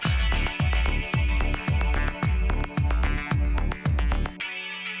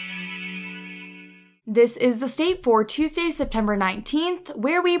This is The State for Tuesday, September 19th,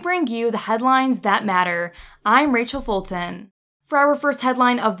 where we bring you the headlines that matter. I'm Rachel Fulton. For our first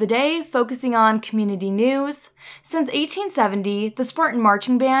headline of the day, focusing on community news, since 1870, the Spartan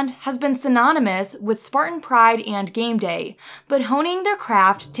Marching Band has been synonymous with Spartan pride and game day, but honing their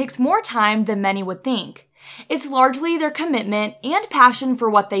craft takes more time than many would think. It's largely their commitment and passion for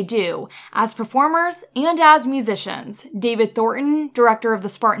what they do, as performers and as musicians, David Thornton, director of the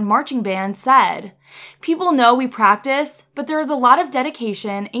Spartan Marching Band, said. People know we practice, but there is a lot of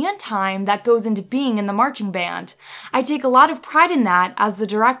dedication and time that goes into being in the marching band. I take a lot of pride in that as the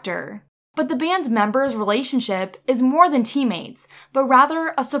director. But the band's members' relationship is more than teammates, but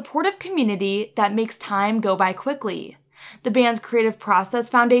rather a supportive community that makes time go by quickly. The band's creative process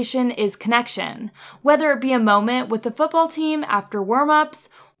foundation is connection, whether it be a moment with the football team after warm-ups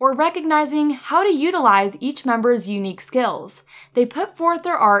or recognizing how to utilize each member's unique skills. They put forth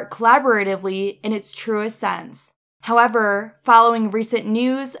their art collaboratively in its truest sense. However, following recent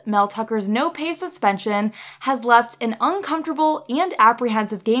news, Mel Tucker's no-pay suspension has left an uncomfortable and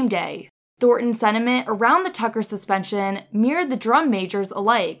apprehensive game day. Thornton's sentiment around the Tucker suspension mirrored the drum majors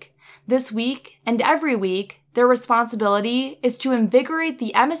alike. This week, and every week, their responsibility is to invigorate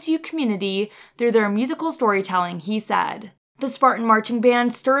the MSU community through their musical storytelling, he said. The Spartan Marching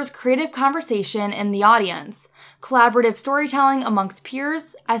Band stirs creative conversation in the audience. Collaborative storytelling amongst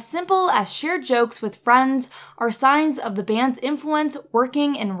peers, as simple as shared jokes with friends, are signs of the band's influence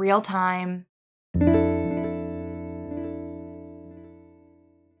working in real time.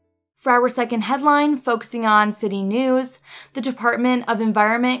 For our second headline, focusing on city news, the Department of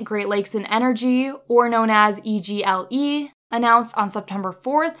Environment, Great Lakes and Energy, or known as EGLE, announced on September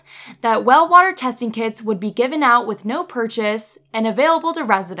 4th that well water testing kits would be given out with no purchase and available to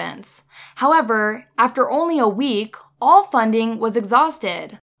residents. However, after only a week, all funding was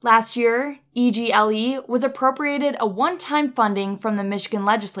exhausted. Last year, EGLE was appropriated a one-time funding from the Michigan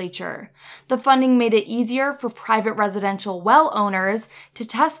legislature. The funding made it easier for private residential well owners to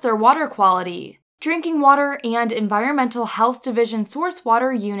test their water quality. Drinking Water and Environmental Health Division Source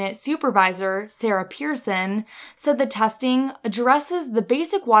Water Unit Supervisor Sarah Pearson said the testing addresses the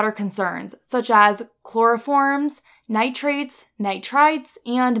basic water concerns such as chloroforms, nitrates, nitrites,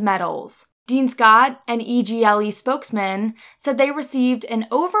 and metals. Dean Scott, an EGLE spokesman, said they received an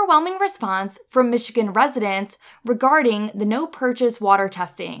overwhelming response from Michigan residents regarding the no-purchase water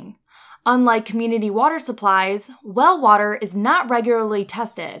testing. Unlike community water supplies, well water is not regularly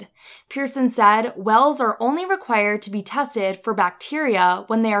tested. Pearson said wells are only required to be tested for bacteria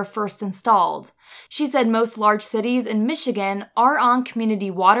when they are first installed. She said most large cities in Michigan are on community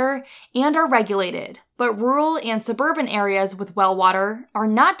water and are regulated, but rural and suburban areas with well water are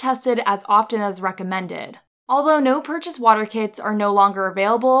not tested as often as recommended. Although no-purchase water kits are no longer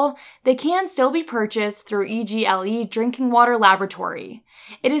available, they can still be purchased through EGLE Drinking Water Laboratory.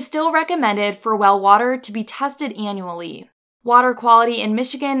 It is still recommended for well water to be tested annually. Water quality in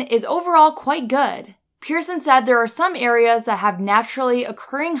Michigan is overall quite good. Pearson said there are some areas that have naturally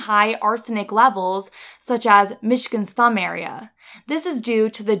occurring high arsenic levels, such as Michigan's Thumb area. This is due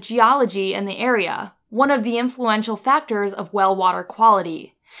to the geology in the area, one of the influential factors of well water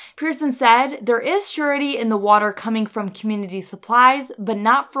quality. Pearson said there is surety in the water coming from community supplies, but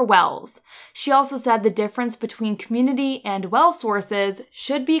not for wells. She also said the difference between community and well sources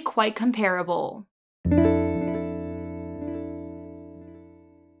should be quite comparable.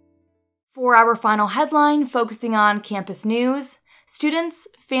 For our final headline, focusing on campus news, students,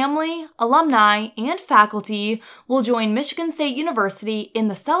 family, alumni, and faculty will join Michigan State University in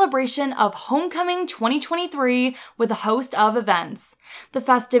the celebration of Homecoming 2023 with a host of events. The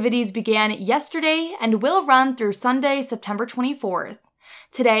festivities began yesterday and will run through Sunday, September 24th.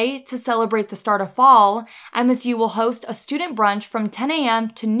 Today, to celebrate the start of fall, MSU will host a student brunch from 10 a.m.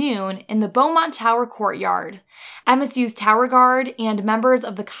 to noon in the Beaumont Tower courtyard. MSU's Tower Guard and members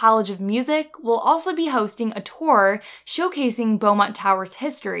of the College of Music will also be hosting a tour showcasing Beaumont Tower's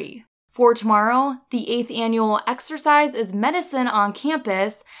history. For tomorrow, the 8th annual Exercise is Medicine on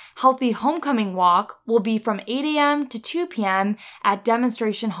Campus Healthy Homecoming Walk will be from 8 a.m. to 2 p.m. at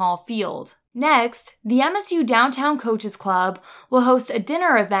Demonstration Hall Field. Next, the MSU Downtown Coaches Club will host a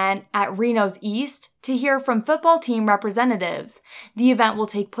dinner event at Reno's East to hear from football team representatives. The event will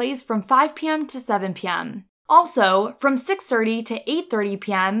take place from 5 p.m. to 7 p.m. Also, from 6:30 to 8:30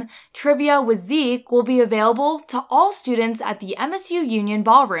 p.m., Trivia with Zeke will be available to all students at the MSU Union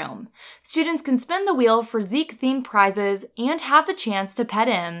Ballroom. Students can spin the wheel for Zeke-themed prizes and have the chance to pet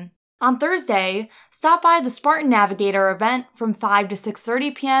him. On Thursday, stop by the Spartan Navigator event from 5 to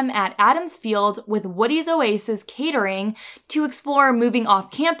 6:30 p.m. at Adams Field with Woody's Oasis Catering to explore moving off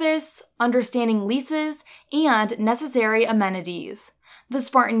campus, understanding leases, and necessary amenities. The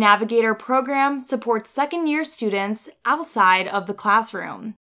Spartan Navigator program supports second-year students outside of the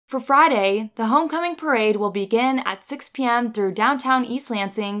classroom. For Friday, the homecoming parade will begin at 6 p.m. through downtown East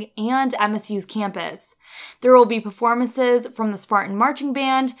Lansing and MSU's campus. There will be performances from the Spartan Marching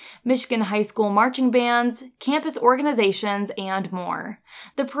Band, Michigan High School marching bands, campus organizations, and more.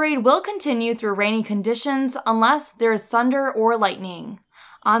 The parade will continue through rainy conditions unless there is thunder or lightning.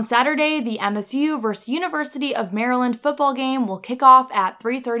 On Saturday, the MSU vs. University of Maryland football game will kick off at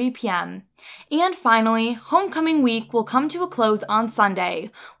 3:30 p.m. And finally, homecoming week will come to a close on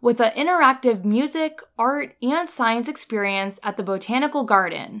Sunday with an interactive music, art, and science experience at the Botanical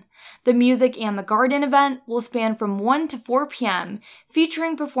Garden. The Music and the Garden event will span from 1 to 4 p.m.,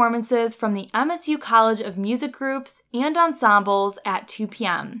 featuring performances from the MSU College of Music groups and ensembles at 2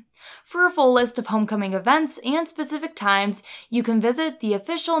 p.m. For a full list of homecoming events and specific times, you can visit the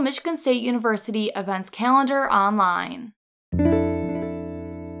official Michigan State University events calendar online.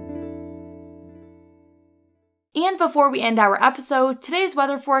 And before we end our episode, today's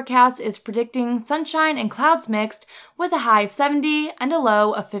weather forecast is predicting sunshine and clouds mixed with a high of 70 and a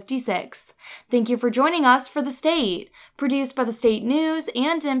low of 56. Thank you for joining us for The State, produced by the State News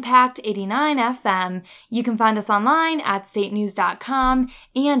and Impact 89 FM. You can find us online at statenews.com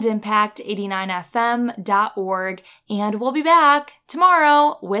and impact89fm.org. And we'll be back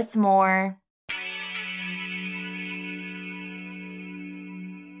tomorrow with more.